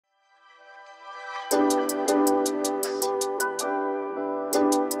Hey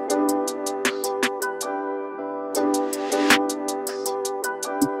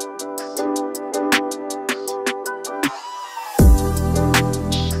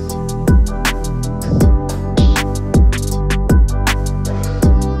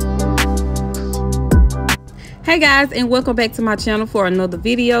guys, and welcome back to my channel for another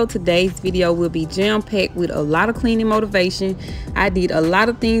video. Today's video will be jam-packed with a lot of cleaning motivation. I did a lot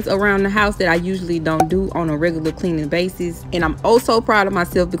of things around the house that I usually don't do on a regular cleaning basis, and I'm also proud of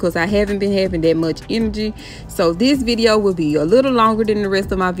myself because I haven't been having that much energy. So this video will be a little longer than the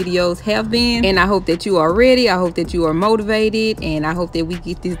rest of my videos have been, and I hope that you are ready. I hope that you are motivated, and I hope that we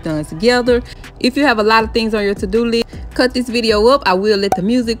get this done together. If you have a lot of things on your to-do list, cut this video up. I will let the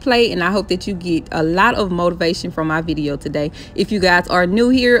music play, and I hope that you get a lot of motivation from my video today. If you guys are new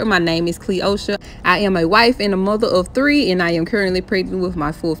here, my name is Cleosha. I am a wife and a mother of 3, and I am currently pregnant with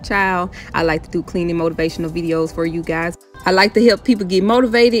my 4th child. I like to do cleaning motivational videos for you guys. I like to help people get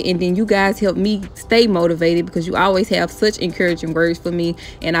motivated, and then you guys help me stay motivated because you always have such encouraging words for me,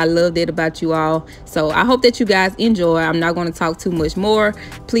 and I love that about you all. So I hope that you guys enjoy. I'm not going to talk too much more.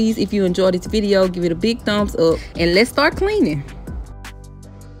 Please, if you enjoyed this video, give it a big thumbs up, and let's start cleaning.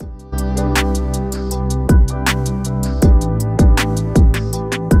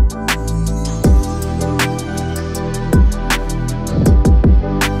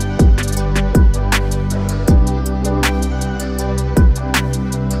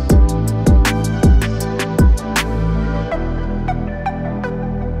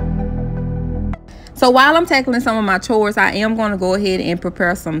 So while I'm tackling some of my chores, I am going to go ahead and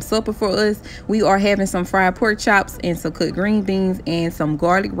prepare some supper for us. We are having some fried pork chops and some cooked green beans and some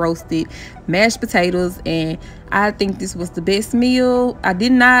garlic roasted mashed potatoes, and I think this was the best meal. I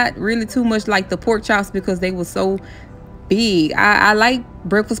did not really too much like the pork chops because they were so big. I like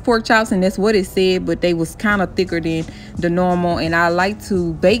breakfast pork chops, and that's what it said, but they was kind of thicker than the normal, and I like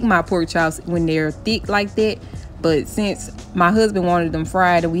to bake my pork chops when they're thick like that. But since my husband wanted them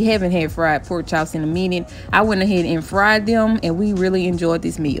fried, and we haven't had fried pork chops in a minute, I went ahead and fried them, and we really enjoyed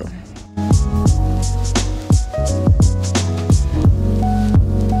this meal.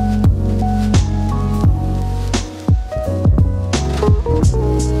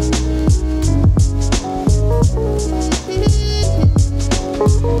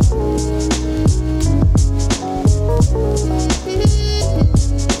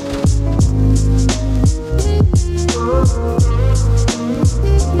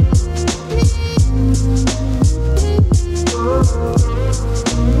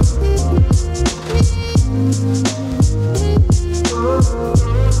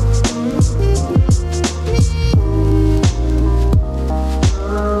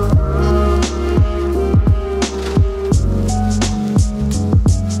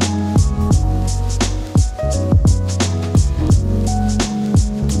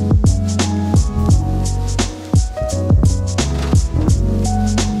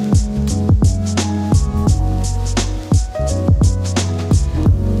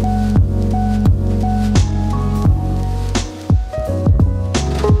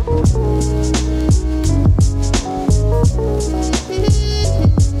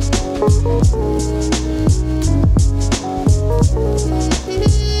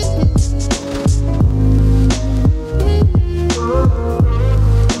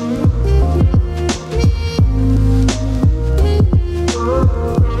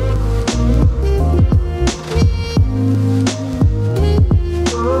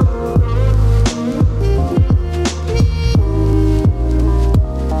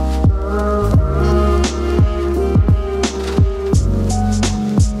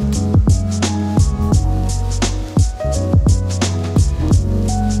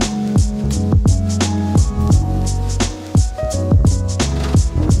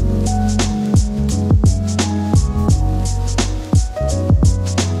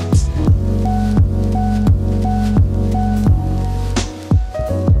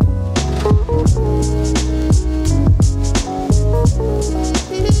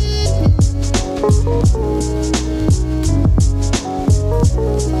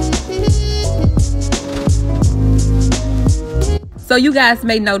 So you guys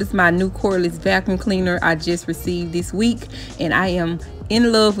may notice my new cordless vacuum cleaner I just received this week, and I am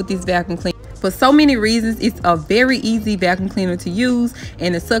in love with this vacuum cleaner for so many reasons. It's a very easy vacuum cleaner to use,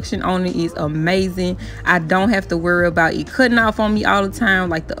 and the suction on it is amazing. I don't have to worry about it cutting off on me all the time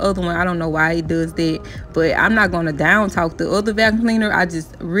like the other one. I don't know why it does that, but I'm not going to down talk the other vacuum cleaner. I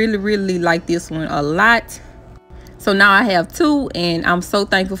just really like this one a lot. So now I have two, and I'm so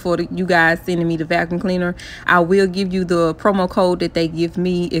thankful for you guys sending me the vacuum cleaner. I will give you the promo code that they give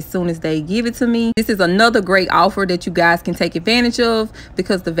me as soon as they give it to me. This is another great offer that you guys can take advantage of,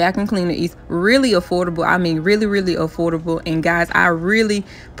 because the vacuum cleaner is really affordable. I mean, really, really affordable. And guys, I really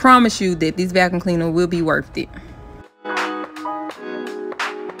promise you that this vacuum cleaner will be worth it.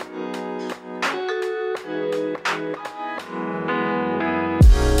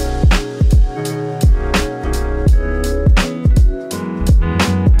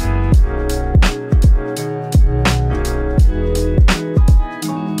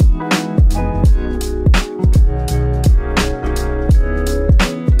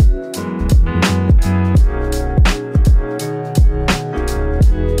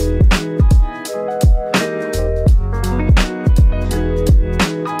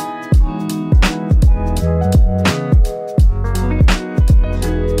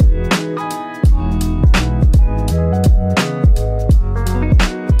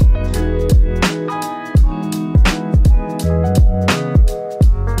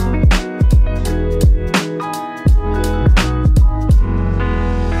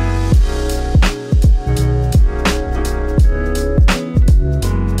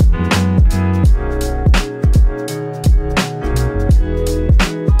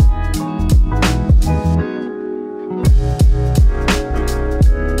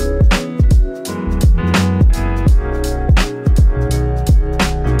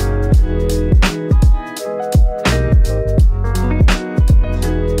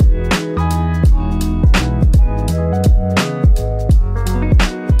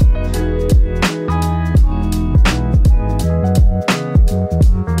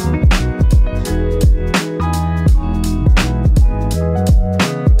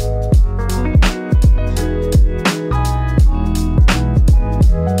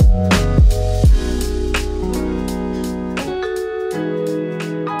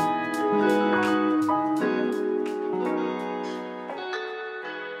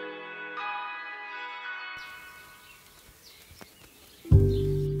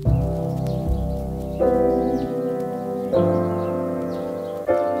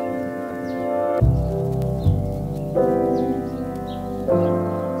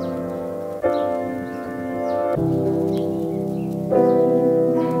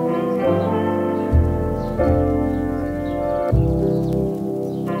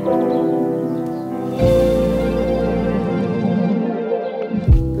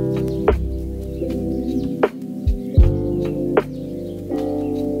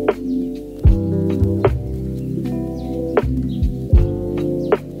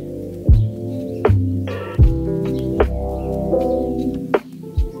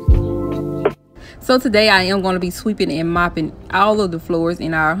 So today I am going to be sweeping and mopping all of the floors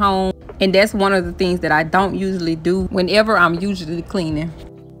in our home. And that's one of the things that I don't usually do whenever I'm usually cleaning.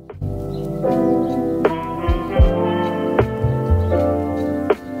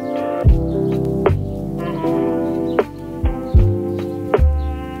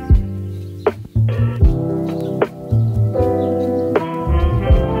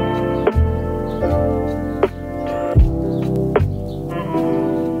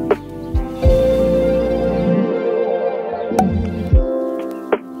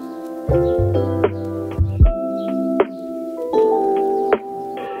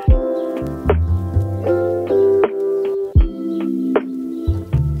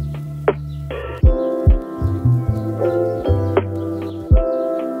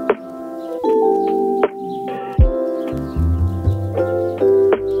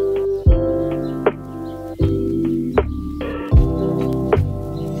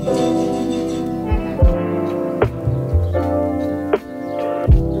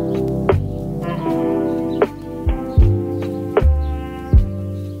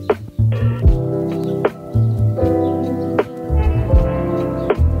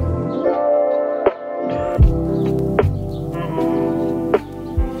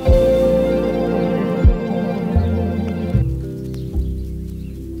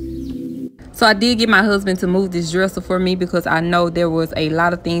 So I did get my husband to move this dresser for me because I know there was a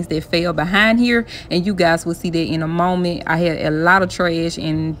lot of things that fell behind here, and you guys will see that in a moment. I had a lot of trash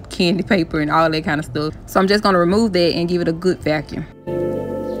and candy paper and all that kind of stuff. So I'm just going to remove that and give it a good vacuum.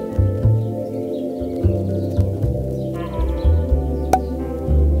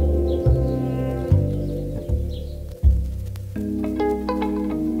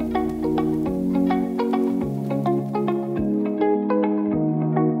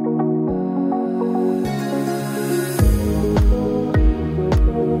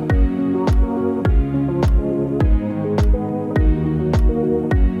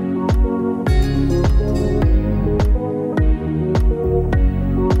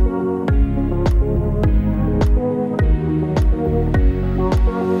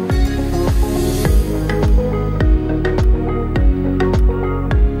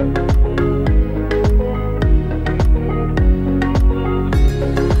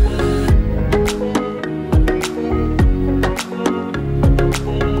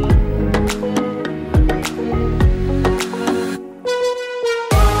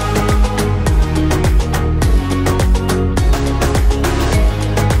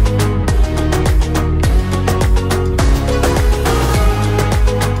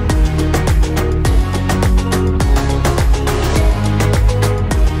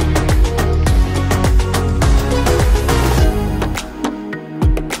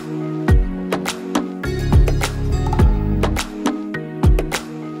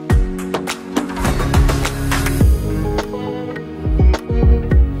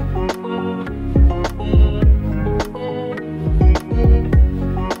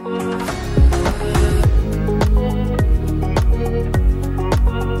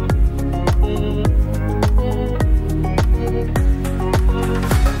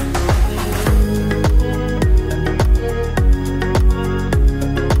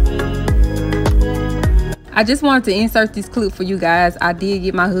 I just wanted to insert this clip for you guys. I did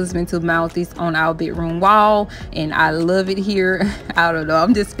get my husband to mount this on our bedroom wall, and I love it here. I don't know,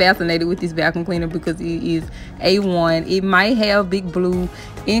 I'm just fascinated with this vacuum cleaner because it is A1. It might have Big Blue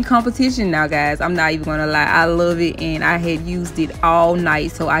in competition now, guys. I'm not even gonna lie, I love it, and I had used it all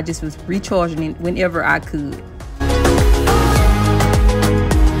night, so I just was recharging it whenever I could.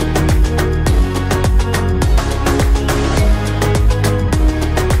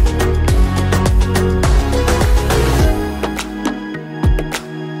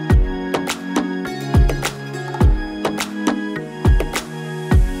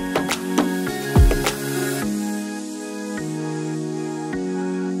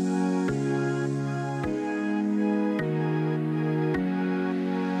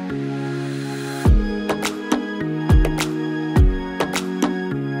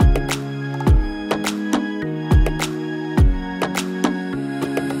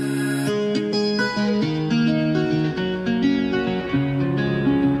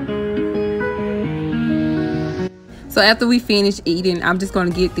 So after we finish eating, I'm just going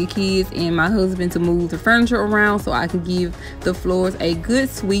to get the kids and my husband to move the furniture around so I can give the floors a good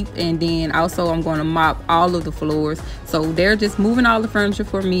sweep, and then also I'm going to mop all of the floors. So they're just moving all the furniture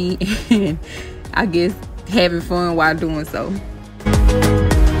for me and I guess having fun while doing so.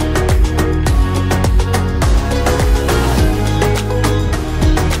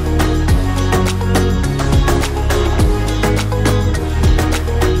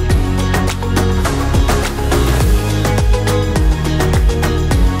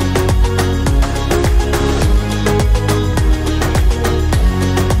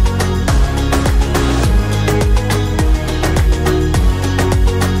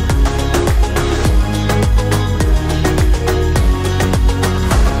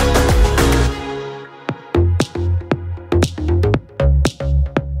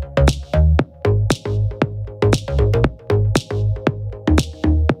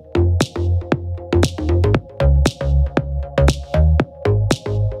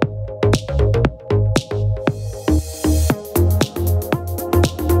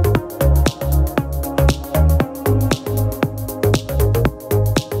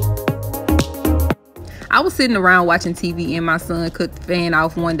 I was sitting around watching TV and my son cut the fan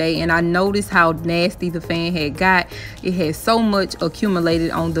off one day, and I noticed how nasty the fan had got. It had so much accumulated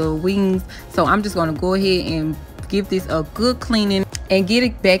on the wings, so I'm just going to go ahead and give this a good cleaning and get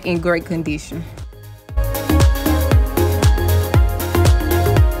it back in great condition.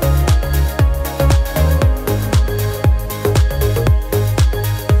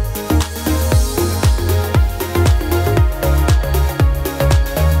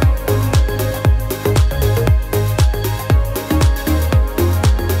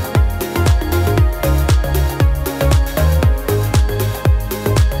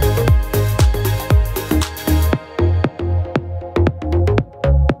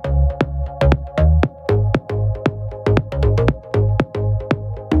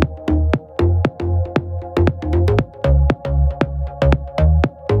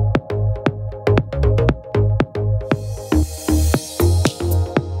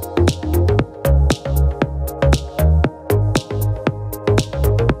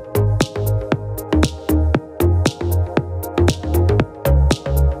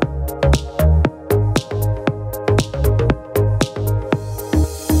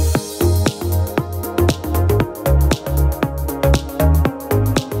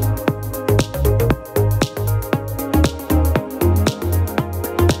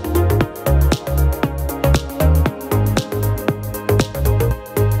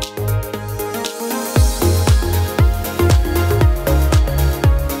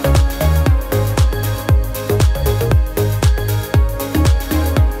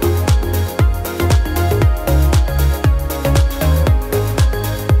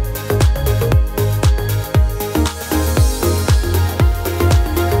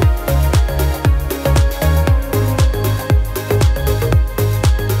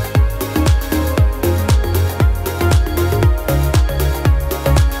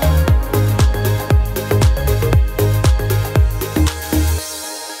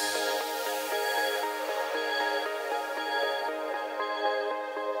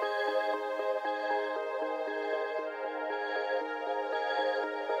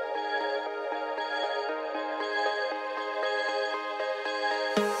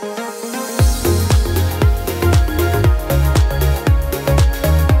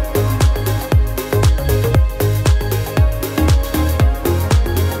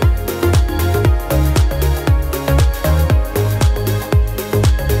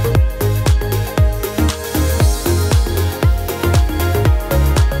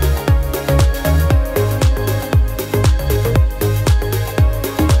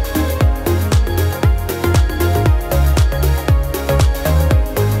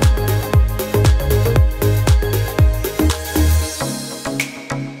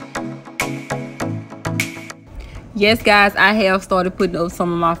 Yes, guys, I have started putting up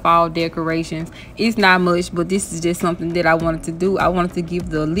some of my fall decorations. It's not much, but this is just something that I wanted to do. I wanted to give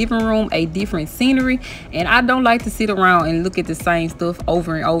the living room a different scenery, and I don't like to sit around and look at the same stuff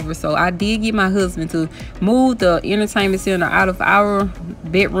over and over. So I did get my husband to move the entertainment center out of our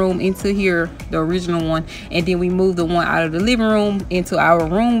bedroom into here, the original one, and then we moved the one out of the living room into our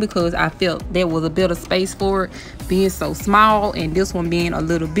room because I felt there was a better space for it, being so small and this one being a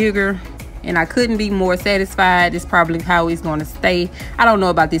little bigger. And I couldn't be more satisfied. It's probably how it's going to stay. I don't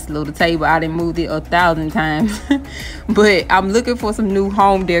know about this little table. I done moved it 1,000 times. But I'm looking for some new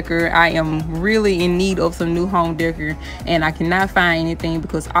home decor. I am really in need of some new home decor, and I cannot find anything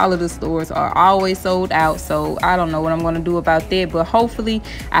because all of the stores are always sold out. So I don't know what I'm going to do about that, but hopefully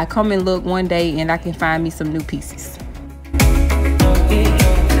I come and look one day and I can find me some new pieces.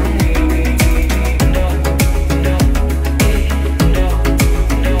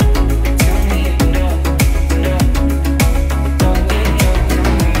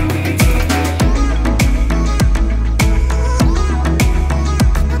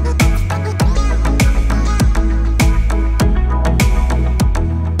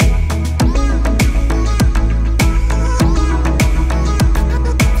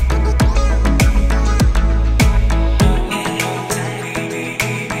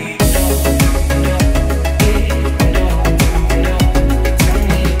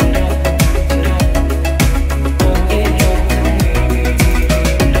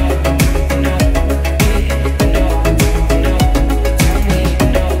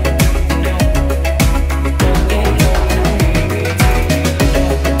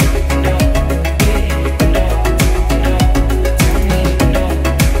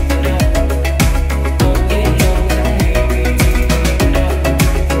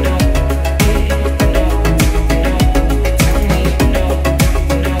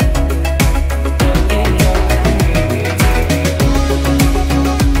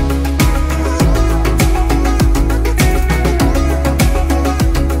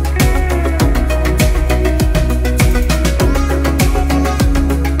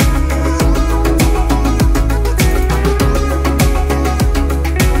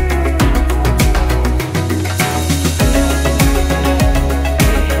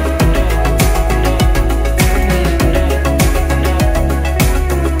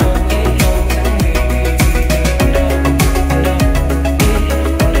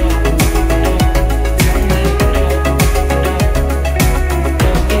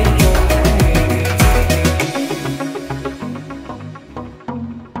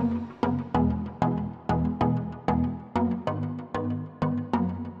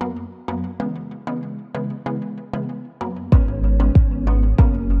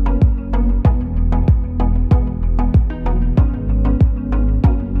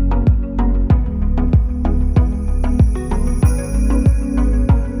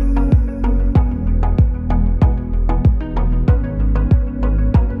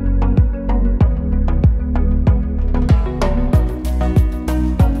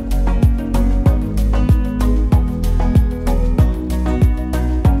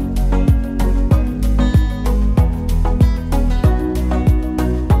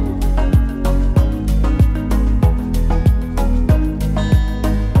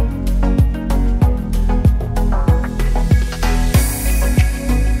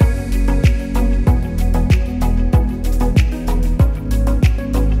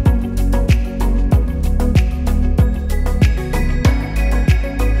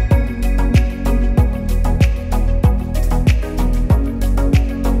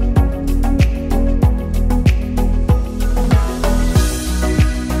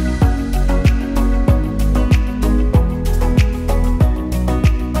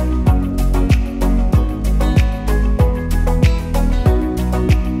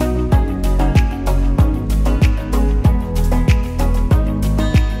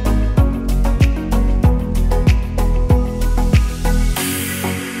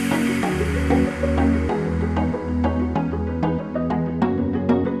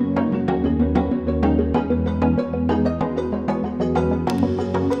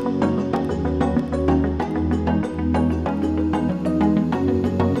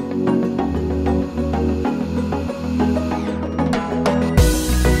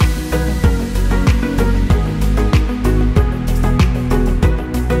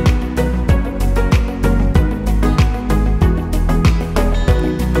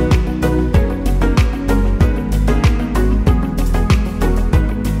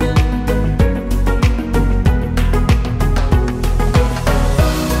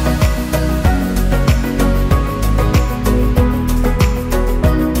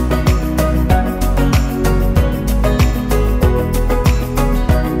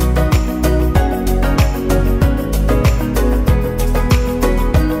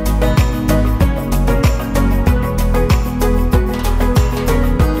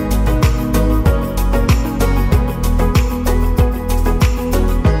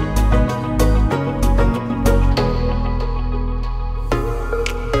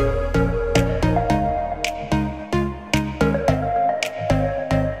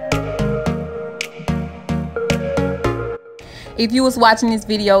 If you was watching this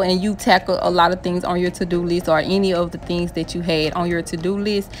video and you tackle a lot of things on your to-do list, or any of the things that you had on your to-do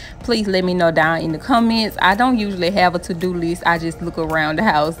list, please let me know down in the comments. I don't usually have a to-do list. I just look around the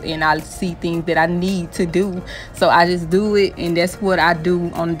house and I see things that I need to do, so I just do it, and that's what I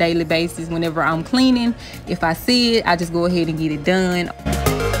do on a daily basis. Whenever I'm cleaning, if I see it, I just go ahead and get it done.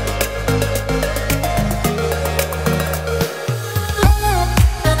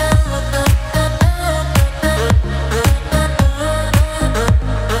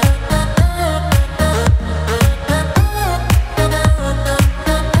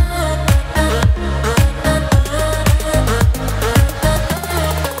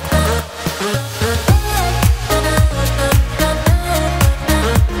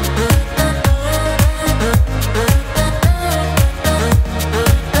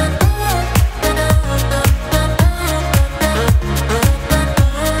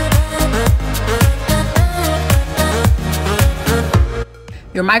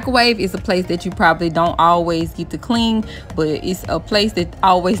 Your microwave is a place that you probably don't always get to clean, but it's a place that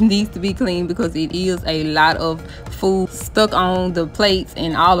always needs to be clean because it is a lot of food stuck on the plates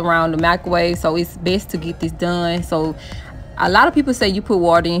and all around the microwave. So it's best to get this done. So a lot of people say you put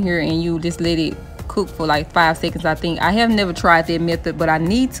water in here and you just let it cook for like 5 seconds. I think I have never tried that method, but I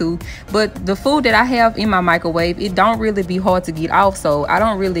need to. But the food that I have in my microwave, it don't really be hard to get off, so I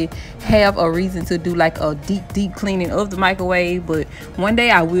don't really have a reason to do like a deep cleaning of the microwave. But one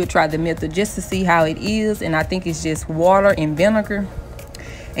day I will try the method just to see how it is. And I think it's just water and vinegar,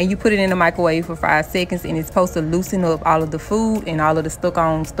 and you put it in the microwave for 5 seconds, and it's supposed to loosen up all of the food and all of the stuck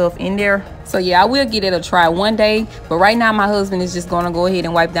on stuff in there. So yeah, I will give it a try one day, but right now my husband is just gonna go ahead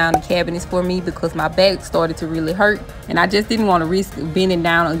and wipe down the cabinets for me because my back started to really hurt, and I just didn't want to risk bending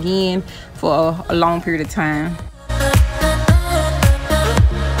down again for a long period of time.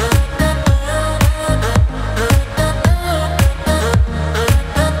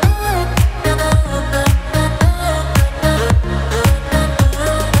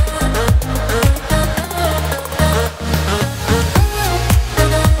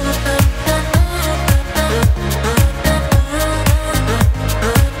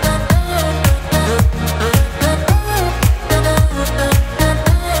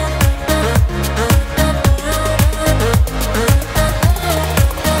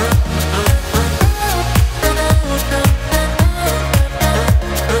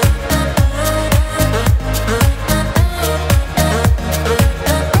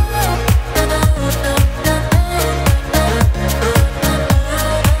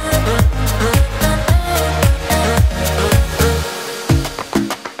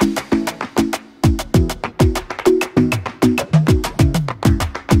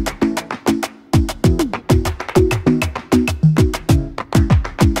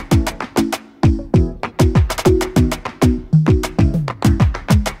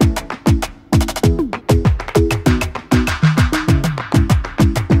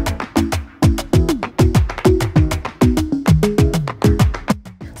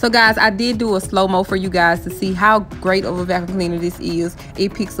 So guys, I did do a slow-mo for you guys to see how great of a vacuum cleaner this is.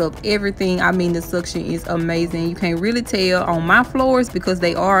 It picks up everything. I mean, the suction is amazing. You can't really tell on my floors because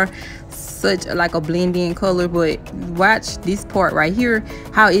they are such like a blend-in color, but watch this part right here,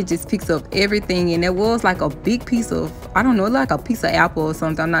 how it just picks up everything. And it was like a big piece of, I don't know, like a piece of apple or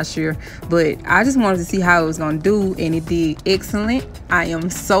something, I'm not sure, but I just wanted to see how it was gonna do, and it did excellent. I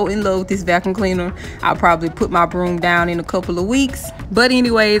am so in love with this vacuum cleaner. I'll probably put my broom down in a couple of weeks, but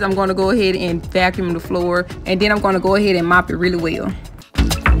anyways, I'm gonna go ahead and vacuum the floor, and then I'm gonna go ahead and mop it really well.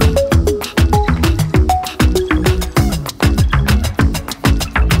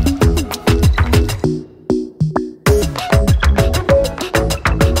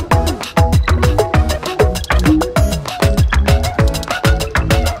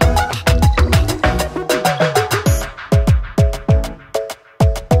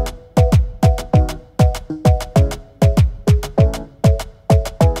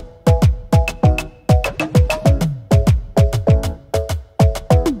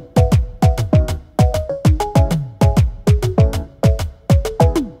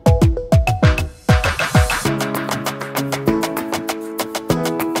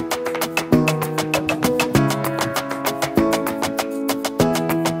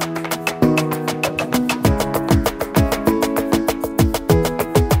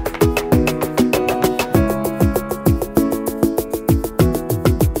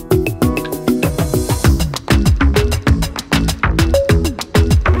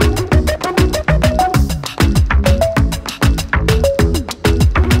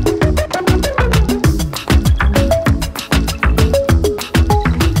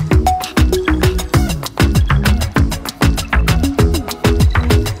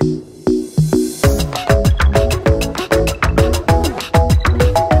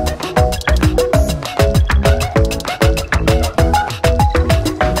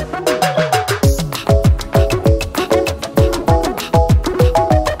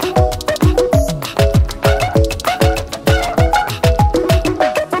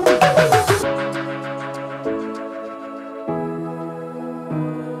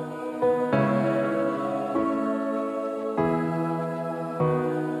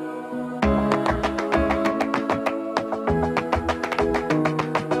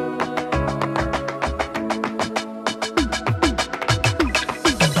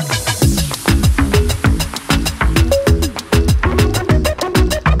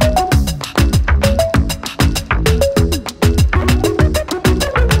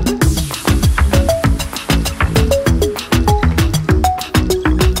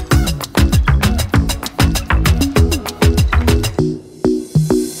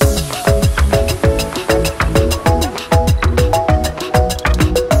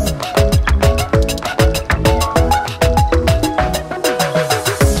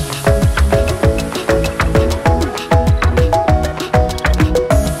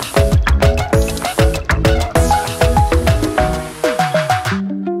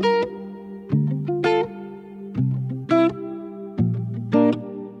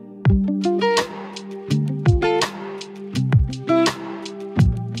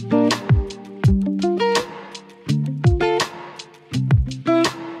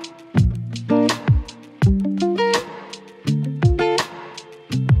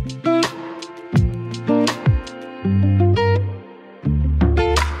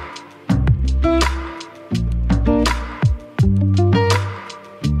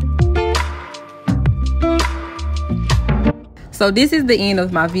 So this is the end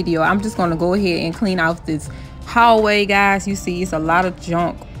of my video. I'm just gonna go ahead and clean out this hallway, guys. You see it's a lot of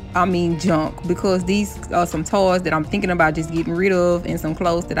junk. I mean junk, because these are some toys that I'm thinking about just getting rid of, and some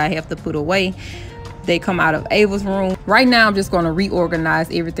clothes that I have to put away. They come out of Ava's room. Right now I'm just going to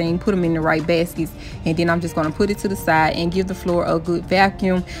reorganize everything, put them in the right baskets, and then I'm just going to put it to the side and give the floor a good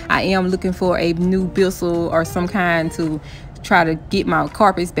vacuum. I am looking for a new bristle or some kind to try to get my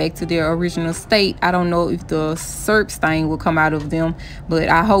carpets back to their original state. I don't know if the syrup stain will come out of them, but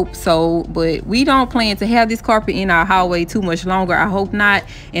I hope so. But we don't plan to have this carpet in our hallway too much longer. I hope not.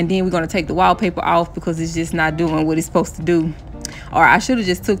 And then we're going to take the wallpaper off because it's just not doing what it's supposed to do. Or I should have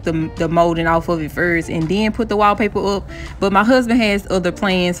just took the molding off of it first and then put the wallpaper up. But my husband has other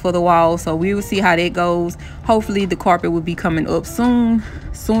plans for the wall, so we will see how that goes. Hopefully the carpet will be coming up sooner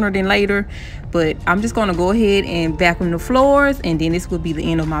than later. But I'm just gonna go ahead and vacuum the floors, and then this will be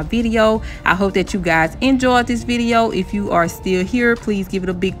the end of my video. I hope that you guys enjoyed this video. If you are still here, please give it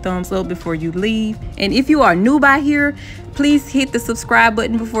a big thumbs up before you leave. And if you are new by here, please hit the subscribe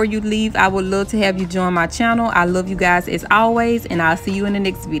button before you leave. I would love to have you join my channel. I love you guys as always, and I'll see you in the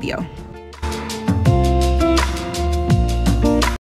next video.